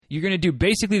You're going to do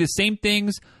basically the same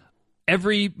things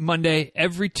every Monday,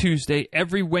 every Tuesday,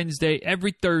 every Wednesday,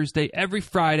 every Thursday, every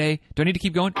Friday. Do I need to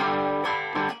keep going?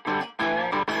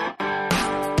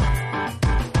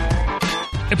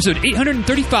 Episode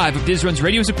 835 of Diz Runs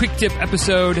Radio is a quick tip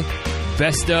episode,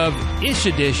 best of ish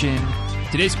edition.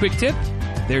 Today's quick tip: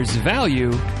 there's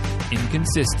value in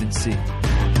consistency.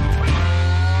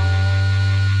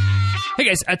 Hey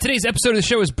guys, today's episode of the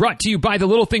show is brought to you by the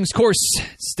Little Things course.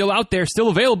 It's still out there, still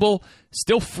available,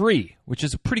 still free, which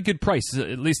is a pretty good price,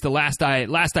 at least the last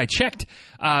I checked.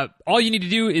 All you need to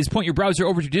do is point your browser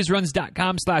over to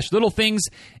dizruns.com/littlethings,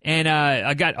 and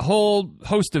I got a whole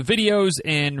host of videos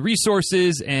and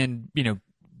resources and,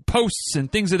 posts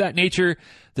and things of that nature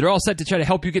that are all set to try to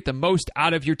help you get the most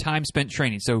out of your time spent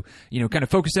training. So, kind of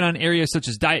focusing on areas such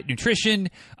as diet, nutrition,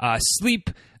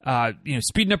 sleep,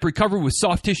 speeding up recovery with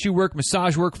soft tissue work,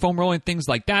 massage work, foam rolling, things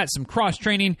like that, some cross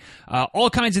training, all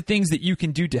kinds of things that you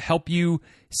can do to help you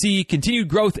see continued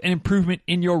growth and improvement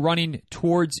in your running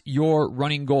towards your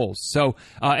running goals. So,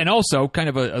 and also kind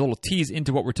of a little tease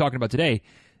into what we're talking about today.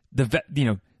 There's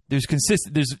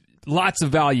lots of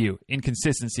value in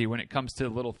consistency when it comes to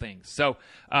little things. So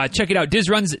check it out,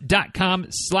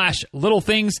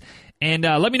 dizruns.com/littlethings, and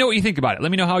let me know what you think about it.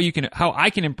 Let me know how I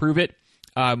can improve it,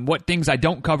 what things I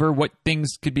don't cover, what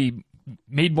things could be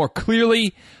made more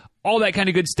clearly, all that kind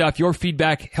of good stuff. Your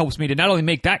feedback helps me to not only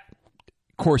make that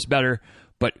course better,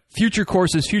 but future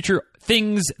courses, future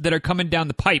things that are coming down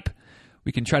the pipe,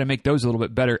 we can try to make those a little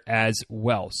bit better as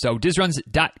well. So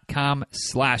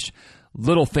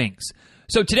dizruns.com/littlethings.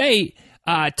 So today,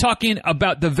 talking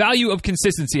about the value of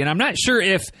consistency, and I'm not sure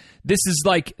if this is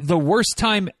like the worst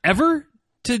time ever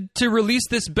to release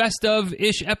this best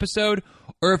of-ish episode,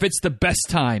 or if it's the best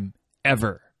time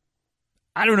ever.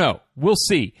 I don't know. We'll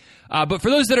see. But for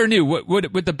those that are new,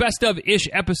 what the best of-ish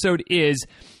episode is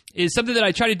something that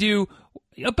I try to do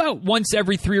about once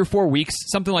every 3 or 4 weeks,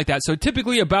 something like that. So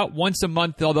typically about once a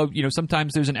month, although,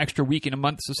 sometimes there's an extra week in a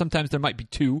month, so sometimes there might be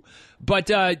 2. But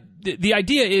the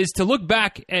idea is to look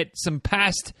back at some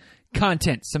past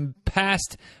content, some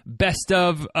past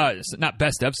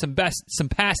some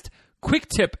past quick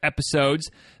tip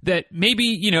episodes that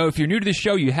maybe, if you're new to the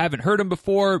show, you haven't heard them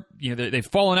before, they've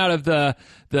fallen out of the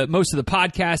most of the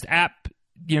podcast app,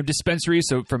 dispensary.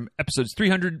 So from episodes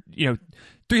 300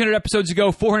 episodes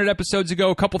ago, 400 episodes ago,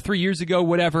 a couple 3 years ago,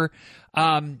 whatever.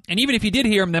 And even if you did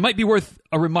hear them, they might be worth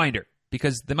a reminder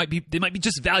because they might be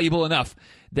just valuable enough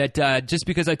that just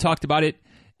because I talked about it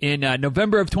in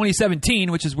November of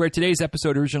 2017, which is where today's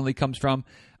episode originally comes from,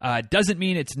 doesn't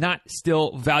mean it's not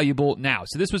still valuable now.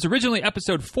 So this was originally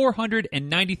episode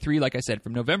 493, like I said,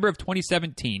 from November of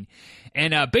 2017.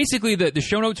 And basically the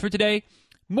show notes for today,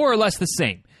 more or less the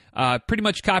same. Pretty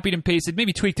much copied and pasted,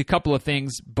 maybe tweaked a couple of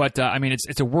things, but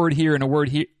it's a word here and a word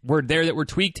there that were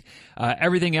tweaked.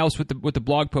 Everything else with the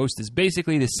blog post is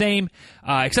basically the same,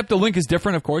 except the link is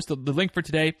different, of course. The link for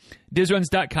today,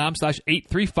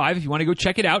 dizruns.com/835 if you want to go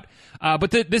check it out.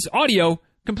 But this audio,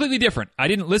 completely different. I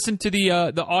didn't listen to the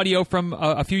audio from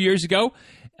a few years ago.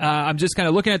 I'm just kind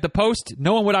of looking at the post,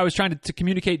 knowing what I was trying to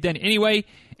communicate then anyway,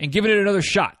 and giving it another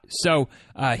shot. So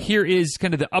here is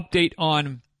kind of the update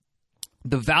on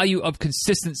the value of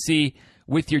consistency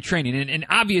with your training. And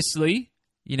obviously,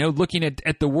 looking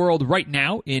at the world right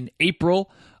now in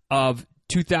April of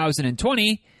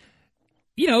 2020,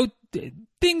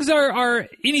 things are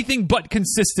anything but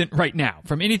consistent right now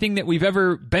from anything that we've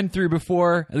ever been through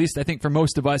before. At least I think for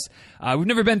most of us, we've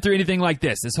never been through anything like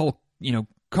this whole,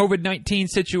 COVID-19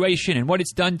 situation and what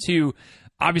it's done to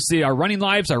obviously our running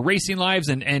lives, our racing lives,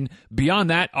 and beyond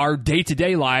that, our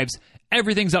day-to-day lives.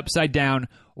 Everything's upside down.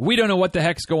 We don't know what the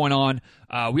heck's going on.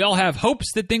 We all have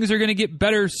hopes that things are going to get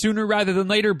better sooner rather than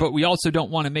later, but we also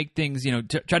don't want to make things,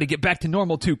 try to get back to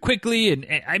normal too quickly. And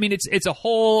it's a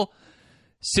whole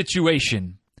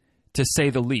situation, to say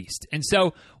the least. And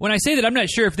so when I say that I'm not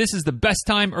sure if this is the best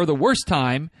time or the worst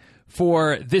time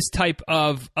for this type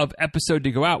of episode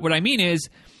to go out, what I mean is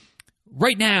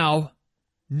right now,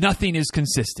 nothing is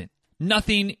consistent.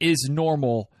 Nothing is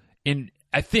normal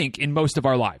I think in most of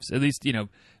our lives. At least,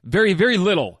 very, very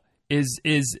little is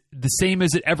the same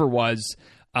as it ever was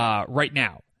right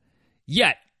now.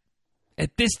 Yet,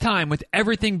 at this time, with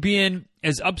everything being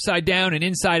as upside down and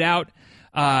inside out,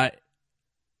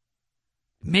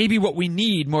 maybe what we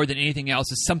need more than anything else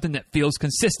is something that feels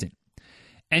consistent.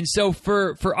 And so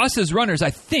for us as runners,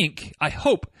 I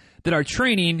hope that our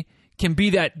training can be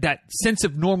that sense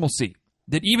of normalcy.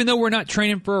 That even though we're not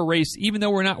training for a race, even though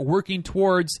we're not working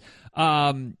towards,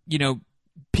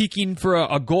 peaking for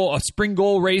a goal, a spring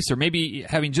goal race, or maybe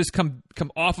having just come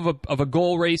off of a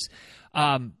goal race,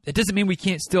 it doesn't mean we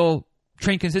can't still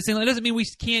train consistently. It doesn't mean we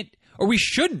can't or we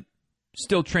shouldn't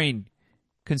still train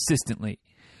consistently.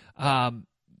 And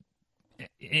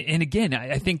again,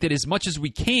 I think that as much as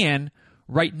we can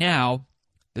right now,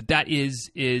 that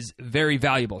is very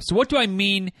valuable. So what do I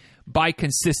mean by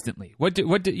consistently? What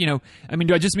do I mean,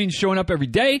 do I just mean showing up every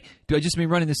day? Do I just mean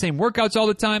running the same workouts all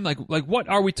the time? Like what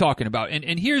are we talking about?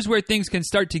 And here's where things can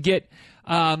start to get,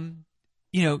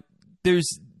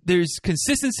 there's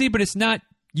consistency, but it's not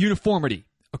uniformity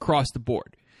across the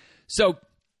board. So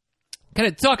kind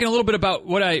of talking a little bit about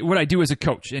what I do as a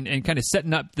coach and kind of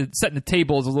setting the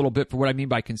tables a little bit for what I mean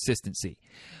by consistency.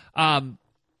 When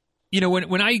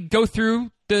I go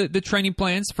through the training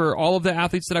plans for all of the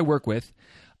athletes that I work with,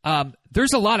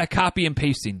 there's a lot of copy and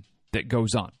pasting that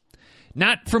goes on.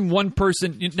 Not from one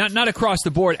person, not across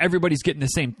the board. Everybody's getting the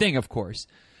same thing, of course.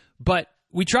 But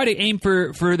we try to aim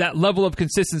for that level of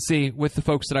consistency with the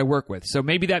folks that I work with. So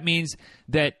maybe that means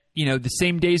that, the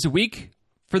same days a week,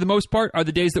 for the most part, are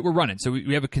the days that we're running. So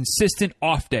we have a consistent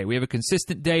off day. We have a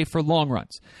consistent day for long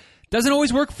runs. Doesn't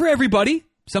always work for everybody.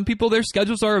 Some people, their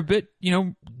schedules are a bit,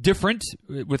 different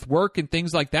with work and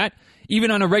things like that.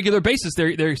 Even on a regular basis,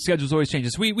 their schedules always change.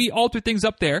 We alter things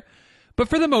up there. But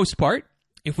for the most part,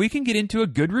 if we can get into a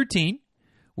good routine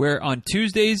where on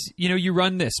Tuesdays, you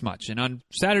run this much, and on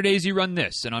Saturdays you run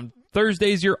this, and on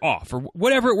Thursdays you're off, or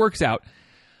whatever it works out,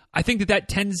 I think that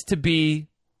tends to be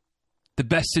the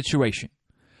best situation.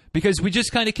 Because we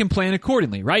just kind of can plan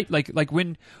accordingly, right? Like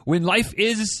when life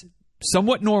is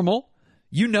somewhat normal,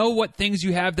 you know what things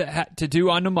you have to do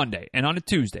on a Monday and on a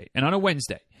Tuesday and on a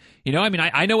Wednesday.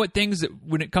 I know what things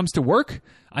when it comes to work.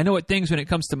 I know what things when it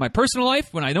comes to my personal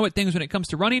life. I know what things when it comes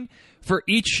to running for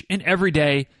each and every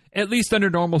day, at least under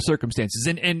normal circumstances.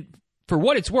 And for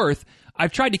what it's worth,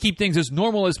 I've tried to keep things as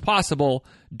normal as possible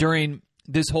during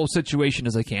this whole situation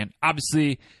as I can.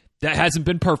 Obviously, that hasn't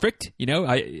been perfect.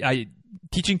 I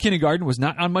teaching kindergarten was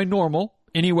not on my normal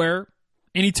anywhere,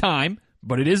 anytime,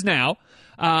 but it is now.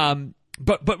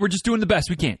 But we're just doing the best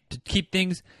we can to keep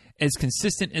things as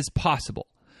consistent as possible.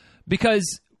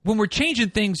 Because when we're changing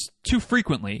things too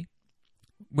frequently,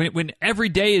 when every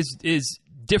day is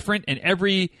different and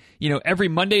every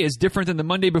Monday is different than the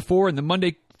Monday before and the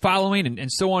Monday following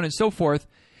and so on and so forth,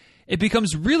 it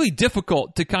becomes really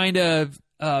difficult to kind of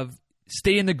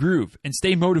stay in the groove and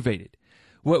stay motivated.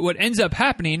 What ends up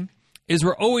happening is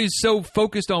we're always so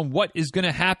focused on what is going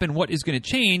to happen, what is going to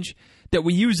change, that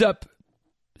we use up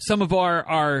some of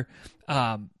our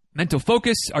mental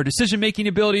focus, our decision-making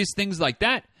abilities, things like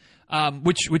that,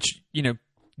 which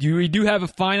you do have a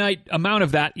finite amount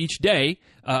of that each day,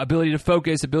 ability to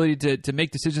focus, ability to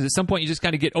make decisions. At some point, you just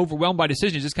kind of get overwhelmed by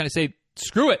decisions. You just kind of say,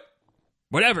 screw it,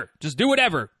 whatever, just do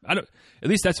whatever. At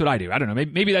least that's what I do. I don't know.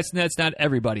 Maybe that's not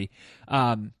everybody.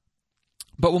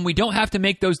 But when we don't have to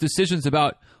make those decisions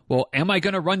about, well, am I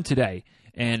going to run today?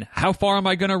 And how far am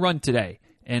I going to run today?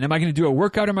 And am I going to do a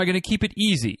workout or am I going to keep it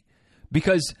easy?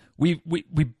 Because we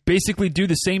basically do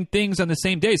the same things on the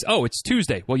same days. Oh, it's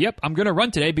Tuesday. Well, yep, I'm going to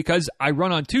run today because I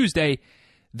run on Tuesday.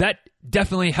 That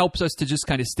definitely helps us to just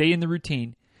kind of stay in the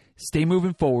routine, stay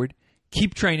moving forward,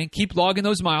 keep training, keep logging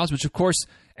those miles, which, of course,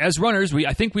 as runners,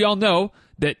 I think we all know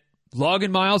that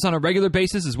logging miles on a regular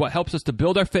basis is what helps us to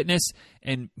build our fitness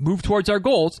and move towards our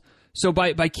goals. So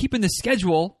by keeping the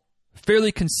schedule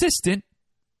fairly consistent,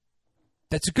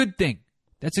 that's a good thing.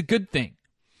 That's a good thing.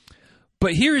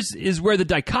 But here's where the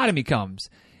dichotomy comes,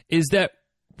 is that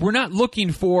we're not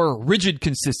looking for rigid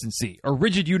consistency or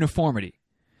rigid uniformity.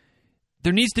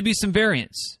 There needs to be some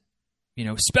variance,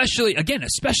 especially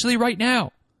right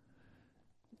now.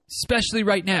 Especially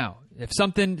right now. If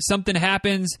something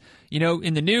happens,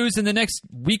 in the news in the next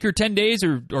week or 10 days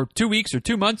or 2 weeks or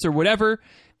 2 months or whatever,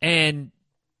 and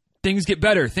things get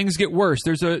better, things get worse,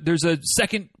 there's a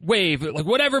second wave, like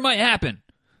whatever might happen,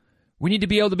 we need to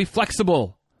be able to be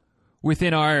flexible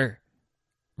within our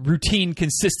routine,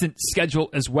 consistent schedule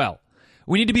as well.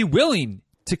 We need to be willing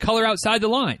to color outside the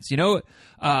lines.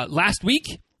 Last week,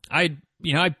 I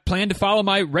planned to follow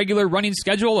my regular running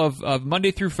schedule of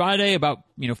Monday through Friday, about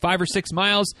 5 or 6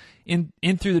 miles in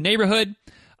through the neighborhood.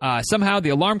 Somehow the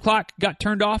alarm clock got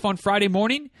turned off on Friday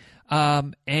morning,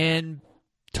 and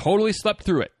totally slept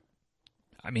through it.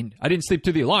 I mean, I didn't sleep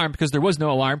through the alarm because there was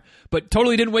no alarm, but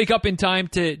totally didn't wake up in time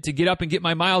to get up and get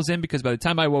my miles in, because by the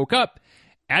time I woke up,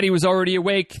 Addie was already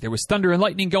awake. There was thunder and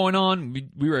lightning going on.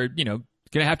 We were, going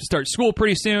to have to start school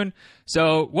pretty soon.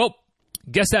 So, well,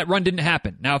 guess that run didn't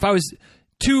happen. Now, if I was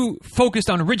too focused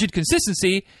on rigid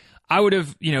consistency, I would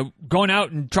have, gone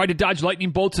out and tried to dodge lightning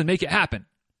bolts and make it happen.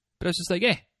 But I was just like,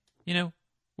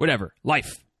 whatever.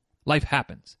 Life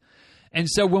happens. And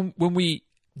so when we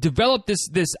develop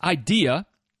this idea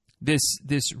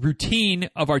this routine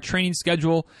of our training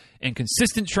schedule and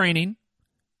consistent training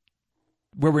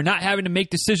where we're not having to make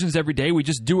decisions every day, we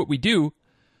just do what we do,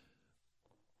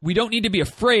 we don't need to be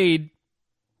afraid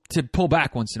to pull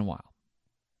back once in a while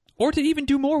or to even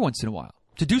do more once in a while,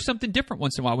 to do something different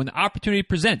once in a while when the opportunity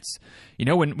presents. You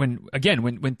know,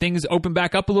 when things open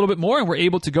back up a little bit more and we're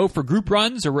able to go for group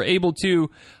runs or we're able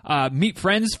to meet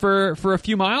friends for a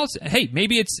few miles. Hey,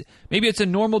 maybe it's a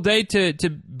normal day to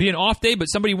be an off day, but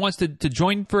somebody wants to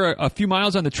join for a few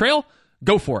miles on the trail.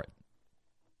 Go for it.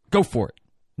 Go for it.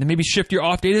 Then maybe shift your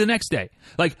off day to the next day.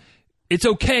 Like, it's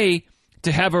okay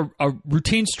to have a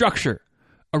routine structure,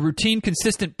 a routine,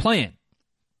 consistent plan,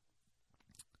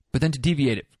 but then to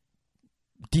deviate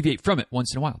from it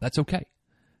once in a while. That's okay.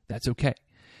 That's okay.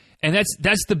 And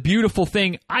that's the beautiful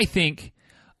thing, I think,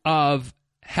 of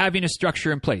having a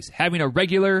structure in place, having a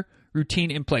regular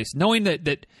routine in place, knowing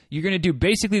that you're going to do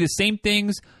basically the same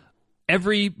things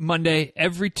every Monday,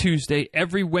 every Tuesday,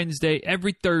 every Wednesday,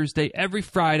 every Thursday, every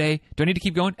Friday. Do I need to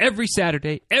keep going? Every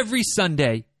Saturday, every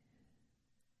Sunday,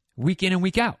 week in and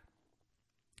week out.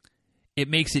 It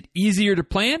makes it easier to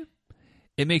plan.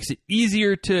 It makes it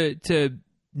easier to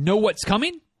know what's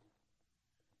coming.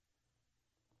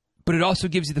 But it also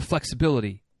gives you the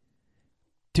flexibility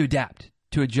to adapt,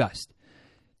 to adjust,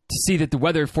 to see that the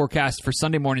weather forecast for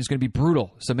Sunday morning is going to be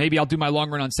brutal. So maybe I'll do my long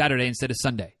run on Saturday instead of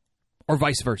Sunday, or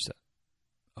vice versa.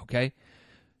 Okay?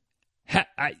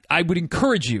 I would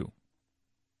encourage you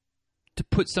to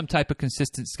put some type of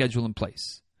consistent schedule in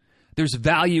place. There's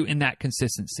value in that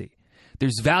consistency.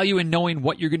 There's value in knowing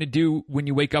what you're going to do when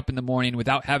you wake up in the morning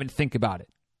without having to think about it.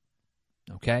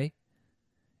 Okay?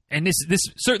 And this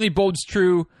certainly bodes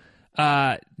true,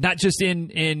 not just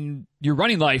in your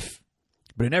running life,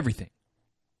 but in everything.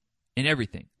 In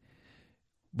everything.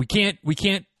 We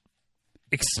can't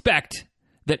expect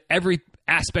that every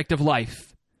aspect of life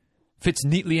fits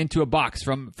neatly into a box.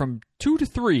 From 2 to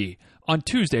 3 on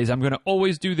Tuesdays, I'm going to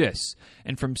always do this.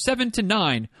 And from 7 to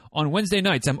 9 on Wednesday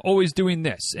nights, I'm always doing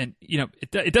this. And, you know,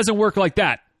 it doesn't work like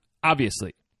that,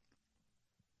 obviously.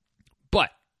 But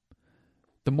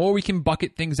the more we can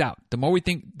bucket things out, the more we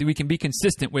think that we can be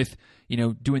consistent with, you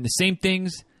know, doing the same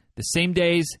things, the same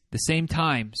days, the same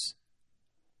times,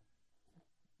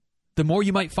 the more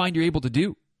you might find you're able to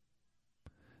do.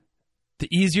 The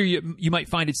easier you might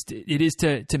find it is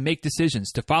to make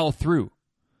decisions, to follow through,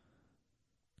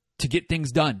 to get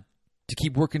things done, to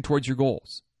keep working towards your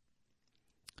goals.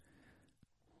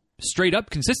 Straight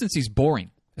up, consistency is boring,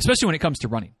 especially when it comes to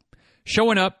running.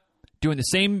 Showing up, doing the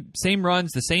same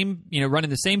runs, the same, you know,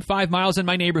 running the same 5 miles in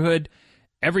my neighborhood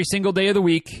every single day of the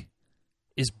week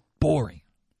is boring.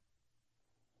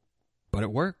 But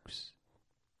it works.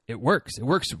 It works. It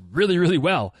works really, really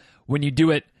well when you do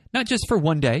it not just for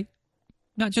one day,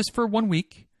 not just for 1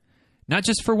 week, not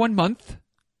just for 1 month,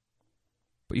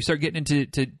 but you start getting into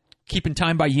keeping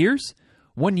time by years.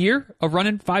 1 year of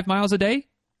running 5 miles a day,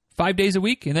 5 days a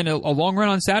week, and then a long run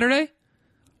on Saturday.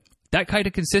 That kind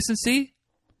of consistency,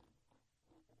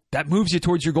 that moves you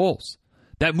towards your goals.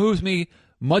 That moves me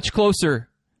much closer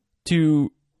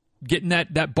to getting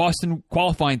that Boston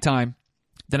qualifying time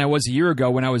than I was a year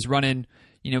ago when I was running,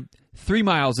 3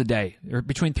 miles a day, or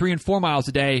between 3 and 4 miles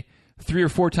a day, 3 or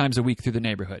 4 times a week through the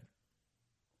neighborhood.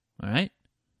 All right?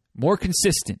 More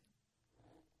consistent.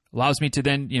 Allows me to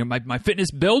then, my fitness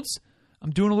builds.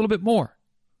 I'm doing a little bit more.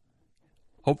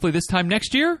 Hopefully this time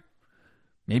next year,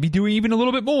 maybe doing even a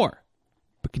little bit more.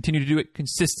 But continue to do it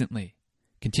consistently.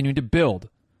 Continuing to build.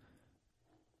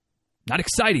 Not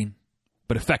exciting,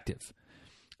 but effective.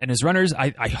 And as runners,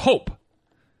 I hope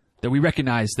that we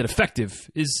recognize that effective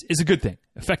is a good thing.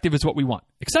 Effective is what we want.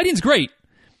 Exciting is great,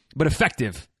 but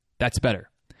effective, that's better.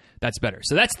 That's better.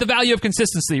 So that's the value of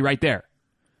consistency right there.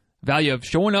 Value of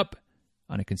showing up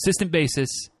on a consistent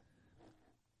basis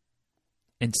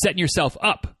and setting yourself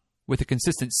up with a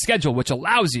consistent schedule, which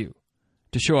allows you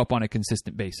to show up on a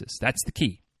consistent basis. That's the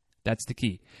key. That's the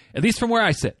key. At least from where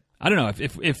I sit. I don't know.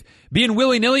 If being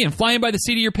willy-nilly and flying by the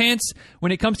seat of your pants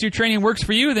when it comes to your training works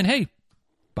for you, then hey,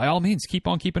 by all means, keep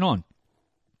on keeping on.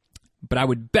 But I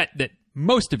would bet that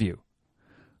most of you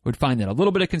would find that a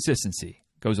little bit of consistency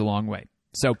goes a long way.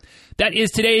 So that is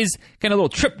today's kind of little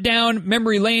trip down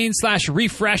memory lane /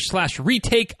 refresh /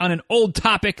 retake on an old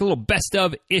topic, a little best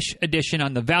of-ish edition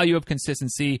on the value of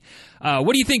consistency.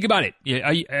 What do you think about it?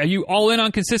 Are you all in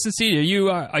on consistency?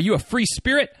 Are you a free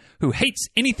spirit who hates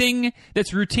anything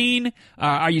that's routine?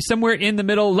 Are you somewhere in the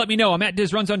middle? Let me know. I'm at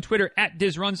DizRuns on Twitter, at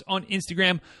DizRuns on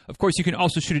Instagram. Of course, you can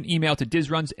also shoot an email to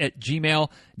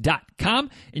dizruns@gmail.com.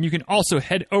 And you can also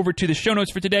head over to the show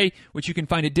notes for today, which you can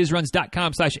find at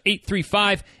dizruns.com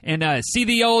 /835 and see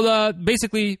the old,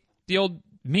 basically the old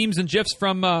memes and GIFs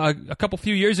from a couple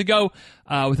few years ago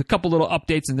with a couple little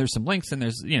updates, and there's some links, and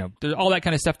there's all that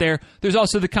kind of stuff there. There's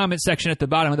also the comment section at the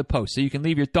bottom of the post, so you can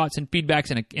leave your thoughts and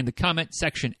feedbacks in the comment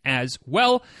section as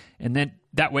well, and then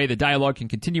that way the dialogue can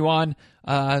continue on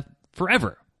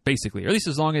forever, basically, or at least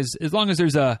as long as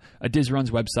there's a Diz Runs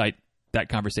website. That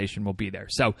conversation will be there.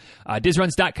 So,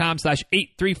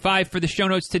 DizRuns.com/835 for the show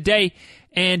notes today.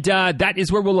 And that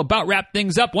is where we'll about wrap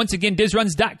things up. Once again,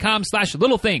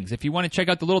 DizRuns.com/littlethings. If you want to check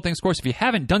out the Little Things course, if you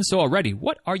haven't done so already,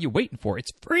 what are you waiting for?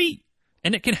 It's free.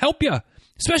 And it can help you,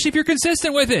 especially if you're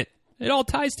consistent with it. It all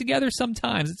ties together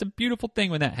sometimes. It's a beautiful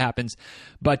thing when that happens.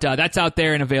 But that's out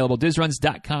there and available.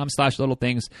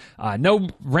 DizRuns.com/littlethings. No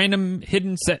random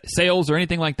hidden sales or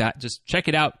anything like that. Just check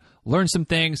it out. Learn some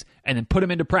things, and then put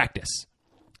them into practice.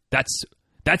 That's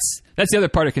the other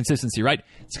part of consistency, right?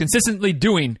 It's consistently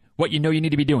doing what you know you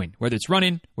need to be doing, whether it's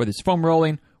running, whether it's foam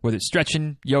rolling, whether it's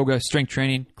stretching, yoga, strength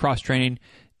training, cross training,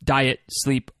 diet,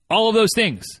 sleep, all of those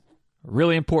things are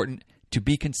really important to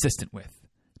be consistent with.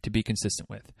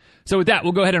 So with that,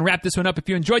 we'll go ahead and wrap this one up. If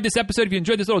you enjoyed this episode, if you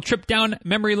enjoyed this little trip down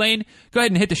memory lane, go ahead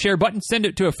and hit the share button, send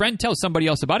it to a friend, tell somebody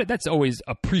else about it. That's always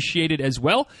appreciated as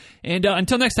well. And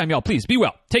until next time, y'all, please be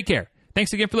well. Take care.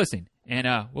 Thanks again for listening. And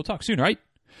we'll talk soon, all right?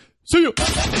 See you.